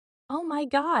Oh my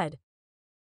God!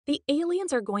 The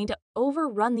aliens are going to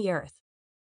overrun the Earth.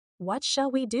 What shall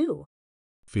we do?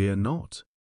 Fear not.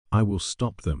 I will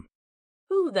stop them.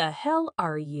 Who the hell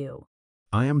are you?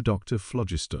 I am Dr.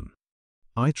 Phlogiston.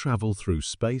 I travel through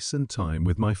space and time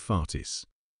with my fartis.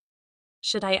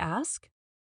 Should I ask?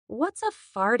 What's a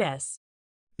fartis?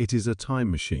 It is a time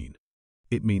machine.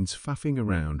 It means faffing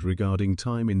around regarding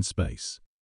time in space.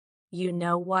 You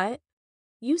know what?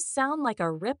 You sound like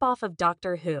a rip-off of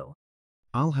Doctor Who.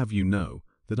 I'll have you know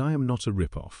that I am not a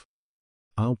rip-off.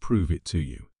 I'll prove it to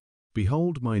you.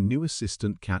 Behold my new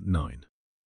assistant Cat 9.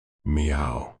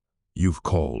 Meow. You've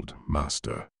called,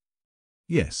 Master.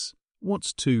 Yes,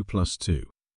 what's 2 plus 2?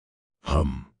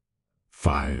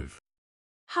 5.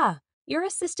 Ha! Your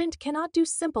assistant cannot do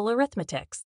simple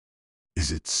arithmetics.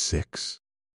 Is it 6?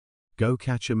 Go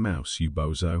catch a mouse, you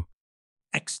bozo.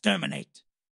 Exterminate.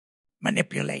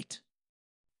 Manipulate.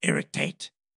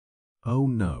 Irritate. Oh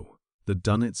no, the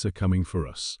Dunnets are coming for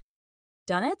us.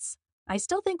 Dunnets? I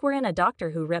still think we're in a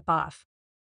Doctor Who rip-off.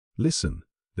 Listen,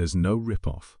 there's no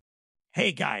rip-off.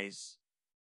 Hey guys.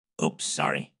 Oops,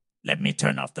 sorry. Let me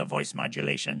turn off the voice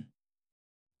modulation.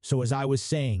 So as I was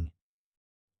saying,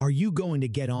 are you going to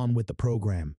get on with the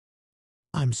program?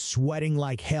 I'm sweating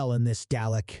like hell in this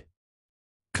Dalek.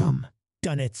 Come,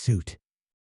 done it suit.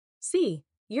 See,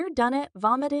 your Dunnet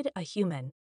vomited a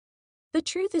human. The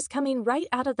truth is coming right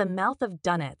out of the mouth of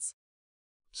Dunnets.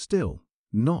 Still,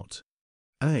 not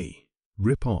a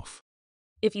rip-off.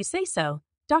 If you say so,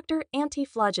 Dr.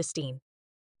 Phlogiston.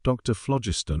 Dr.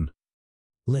 Phlogiston.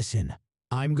 Listen,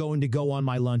 I'm going to go on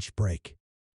my lunch break.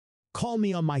 Call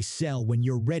me on my cell when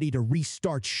you're ready to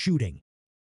restart shooting.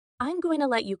 I'm going to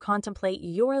let you contemplate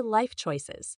your life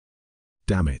choices.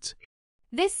 Damn it.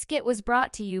 This skit was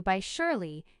brought to you by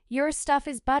Shirley, Your Stuff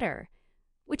is Butter,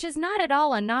 which is not at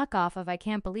all a knockoff of I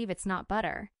Can't Believe It's Not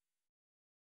Butter.